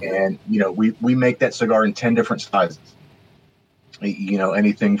 Yes. And we make that cigar in 10 different sizes.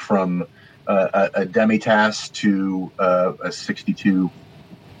 Anything from a demi-tasse to a 62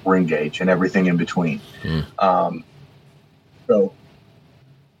 ring gauge and everything in between. So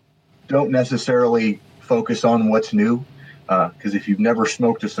don't necessarily focus on what's new, because if you've never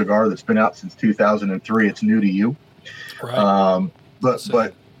smoked a cigar that's been out since 2003, it's new to you. Right.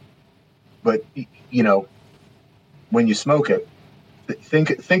 But when you smoke it,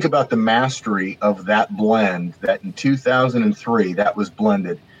 think about the mastery of that blend that in 2003 that was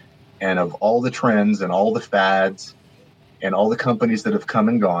blended, and of all the trends and all the fads and all the companies that have come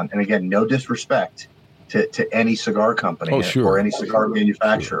and gone. And again, no disrespect to any cigar company or any cigar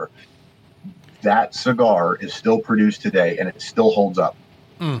manufacturer. That cigar is still produced today, and it still holds up.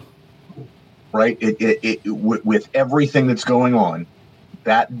 Right? With everything that's going on,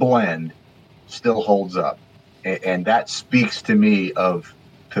 that blend still holds up. And that speaks to me of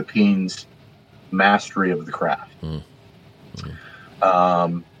Pepin's mastery of the craft.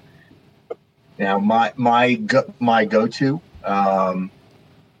 Now, my go-to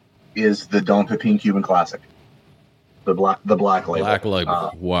is the Don Pepin Cuban Classic, the black label. Black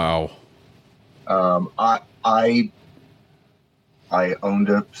label. Wow. I owned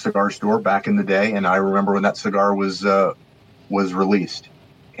a cigar store back in the day, and I remember when that cigar was released.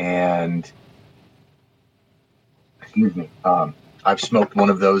 And excuse me, I've smoked one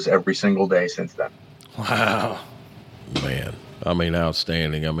of those every single day since then. Wow. Man, I mean,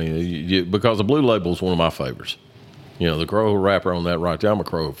 outstanding. I mean, because the Blue Label is one of my favorites. The Corojo wrapper on that right there, I'm a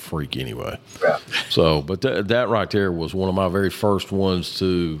Corojo freak anyway. Yeah. So, but that right there was one of my very first ones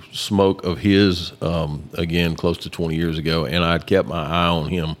to smoke of his, again, close to 20 years ago, and I'd kept my eye on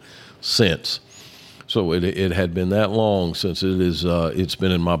him since. So it had been that long since it's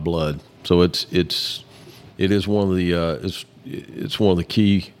been in my blood. So it is one of the it's one of the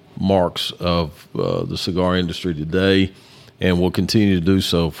key marks of the cigar industry today, and will continue to do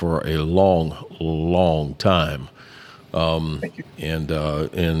so for a long time. Thank you. And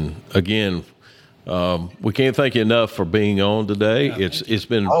again, we can't thank you enough for being on today. Yeah, it's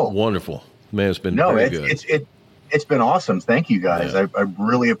been wonderful, man. It's been very good. It's been awesome. Thank you guys. Yeah. I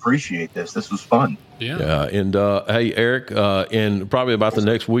really appreciate this. This was fun. Yeah. And hey, Eric, in probably about the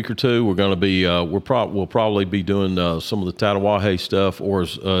next week or two, we're going to be we'll probably be doing some of the Tatawahe stuff, or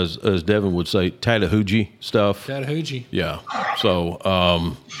as Devin would say, Tattahoochee stuff. Tattahoochee. Yeah. So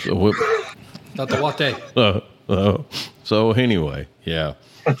Tatawate. So anyway, yeah,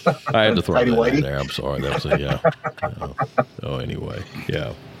 I had to throw that in there. I'm sorry. That was So anyway,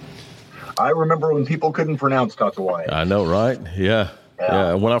 yeah. I remember when people couldn't pronounce Tatawai. I know, right? Yeah.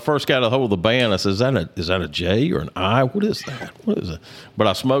 When I first got a hold of the band, I said, is that a J or an I? What is that? What is it? But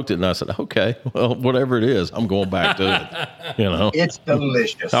I smoked it, and I said, okay, well, whatever it is, I'm going back to it. It's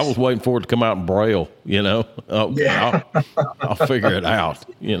delicious. I was waiting for it to come out in Braille. Yeah. I'll figure it out.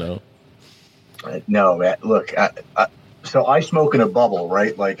 No, man, look. So I smoke in a bubble,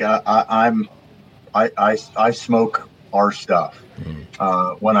 right? Like I smoke our stuff,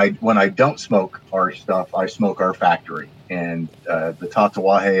 When I don't smoke our stuff, I smoke our factory, and the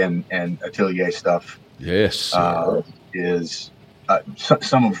Tatuaje and Atelier stuff. Yes, is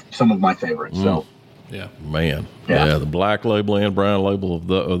some of my favorites. So. Yeah, man. Yeah, the black label and brown label of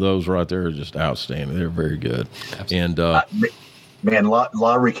those right there are just outstanding. They're very good. Absolutely. And man,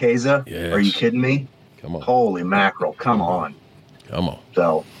 La Riqueza. Yes. Are you kidding me? Come on, Holy mackerel! Come on.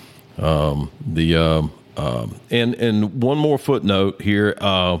 So, and one more footnote here.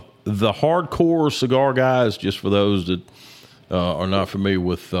 The hardcore cigar guys, just for those that are not familiar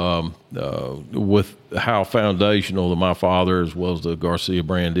with how foundational the My Father as well as the Garcia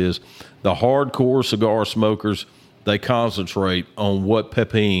brand is, the hardcore cigar smokers, they concentrate on what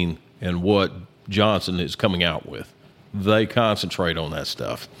Pepin and what Johnson is coming out with. They concentrate on that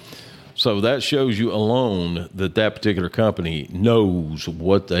stuff. So that shows you alone that particular company knows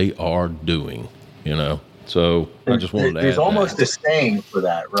what they are doing, you know. So I just wanted to add there's almost that. a saying for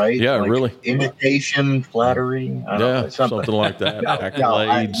that, right? Yeah, really. Imitation, flattery. I don't know, something like that.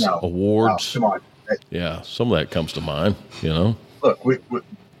 Accolades, awards. Come on. Yeah, some of that comes to mind, you know. Look,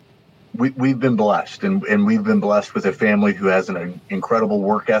 we've been blessed, and we've been blessed with a family who has an incredible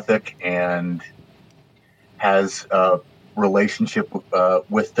work ethic and has a relationship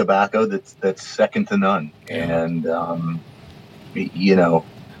with tobacco that's second to none. And you know,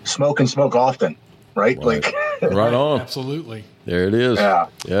 smoke and smoke often, right? Like right on. Absolutely. There it is. Yeah.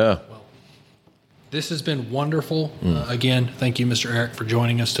 Well, this has been wonderful. Again, thank you, Mr. Eric, for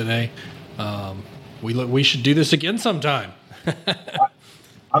joining us today. We should do this again sometime.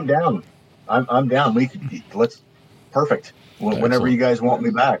 I'm down. I'm down. Let's perfect. Whenever Excellent. you guys want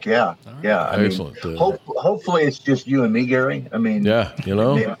me back, yeah, yeah. I Excellent. mean, hopefully it's just you and me, Gary. I mean, Yeah, you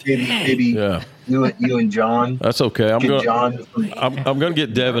know. maybe Yeah. you and John. That's okay. I'm Get going. John. I'm going to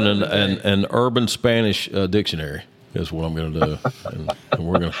get Devin an urban Spanish dictionary. Is what I'm going to do, and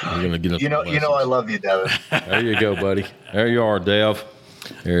we're going to get. You know, I love you, Devin. There you go, buddy. There you are, Dev.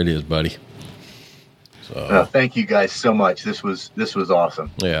 There it is, buddy. So Thank you guys so much. This was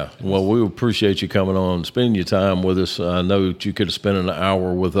awesome. yeah, well, we appreciate you coming on, spending your time with us. I know that you could have spent an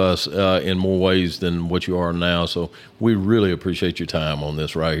hour with us in more ways than what you are now. So we really appreciate your time on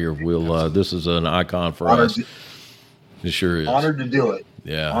this right here. We'll. This is an icon for us. It sure is. Honored to do it.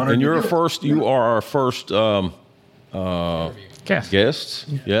 Yeah, Honored and to you're do it. first. You are our first. Guests,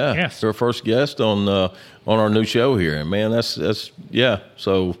 yeah. Yes. Their first guest on our new show here, and man, that's yeah.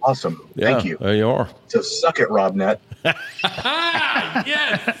 So Awesome. yeah, Thank you. There you are. So suck it, RobNet.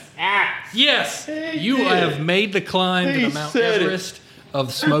 Yes. You have made the climb to He the Mount said it. Everest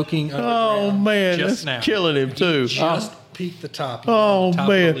of smoking. Oh man, just that's now. killing him too. Just peaked the top. Oh top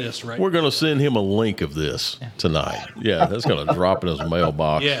man, of the list, right? we're gonna send him a link of this tonight. Yeah, that's gonna drop in his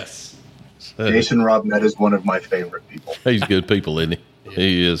mailbox. Yes. Jason RobNet is one of my favorite people. He's good people, isn't he?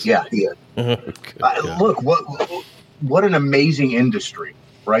 He is. Yeah, he is. Yeah. Look, what an amazing industry,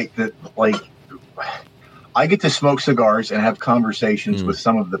 right? That like I get to smoke cigars and have conversations with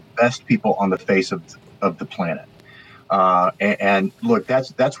some of the best people on the face of the planet. And look,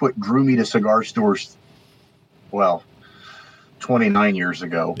 that's what drew me to cigar stores. Well, 29 years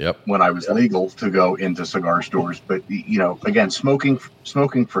ago, when I was legal to go into cigar stores. But you know, again, smoking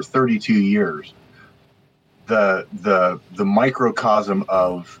for 32 years. The microcosm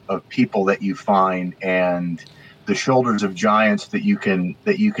of people that you find and the shoulders of giants that you can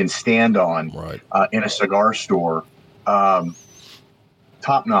stand on in a cigar store,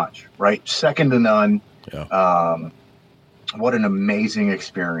 top notch, right? Second to none. Yeah. What an amazing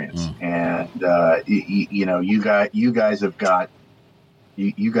experience. And you know, you guys have got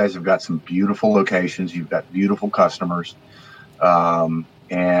some beautiful locations. You've got beautiful customers,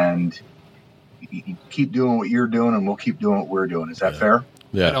 and you keep doing what you're doing, and we'll keep doing what we're doing. Is that fair?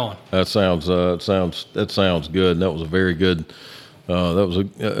 Yeah, Right on. that sounds good. And that was a very good.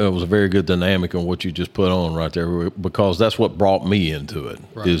 That was a very good dynamic on what you just put on right there, because that's what brought me into it.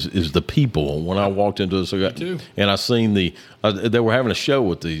 Right. Is the people. When I walked into the cigar, and I seen they were having a show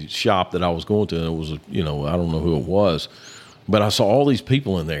at the shop that I was going to, and it was I don't know who it was, but I saw all these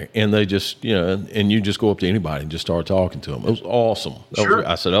people in there, and they just and you just go up to anybody and just start talking to them. It was awesome.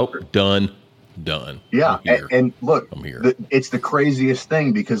 I said, "Oh, done." Yeah, and look, I'm here. It's the craziest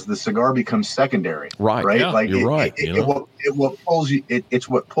thing because the cigar becomes secondary, right? Yeah, like you're right. What pulls you, it's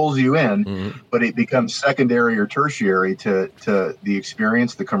what pulls you in, but it becomes secondary or tertiary to the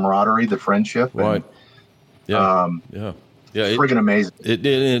experience, the camaraderie, the friendship, Right. Yeah. It's friggin' amazing.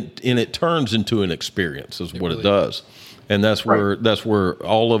 It turns into an experience, is what it does, and that's where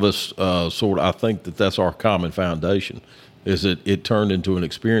all of us sort of. I think that's our common foundation. Is it turned into an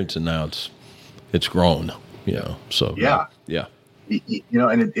experience, and now it's grown. So yeah.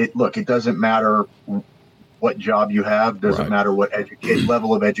 And it doesn't matter what job you have, doesn't matter what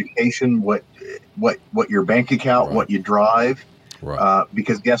level of education, what your bank account, what you drive,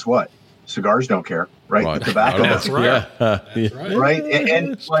 because guess what? Cigars don't care, right? The tobacco doesn't care, right?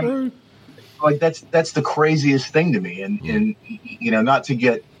 And like that's the craziest thing to me, and not to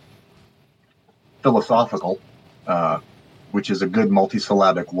get philosophical, which is a good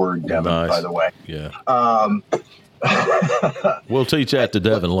multisyllabic word, Devin, by the way. Yeah. We'll teach that to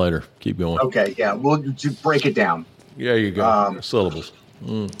Devin later. Keep going. Okay, yeah. We'll just break it down. Yeah, you go. Syllables.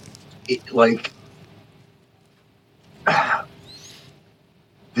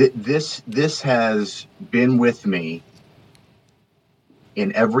 This has been with me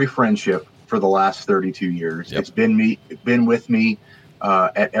in every friendship for the last 32 years. Yep. It's been with me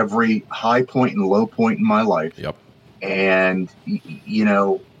at every high point and low point in my life. Yep. And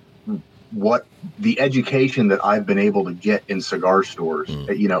what the education that I've been able to get in cigar stores,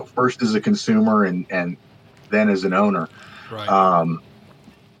 first as a consumer and then as an owner,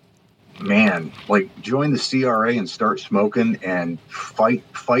 man, join the CRA and start smoking and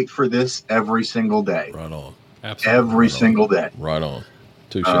fight for this every single day. Right on. Absolutely. Every single day. Right on.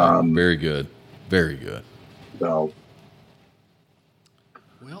 Touche. Very good. Very good. So,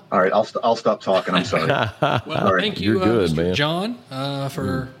 all right, I'll stop talking. I'm sorry. Well, thank you, good, Mr. man. John,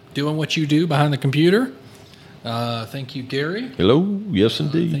 for doing what you do behind the computer. Thank you, Gary. Hello. Yes,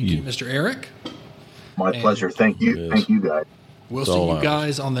 indeed. Thank you, Mr. Eric. My pleasure. Thank you. Yes. Thank you, guys. We'll see you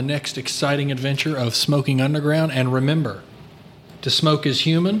guys on the next exciting adventure of Smoking Underground. And remember, to smoke is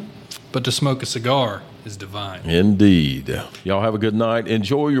human, but to smoke a cigar is divine. Indeed. Y'all have a good night.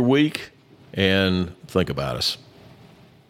 Enjoy your week, and think about us.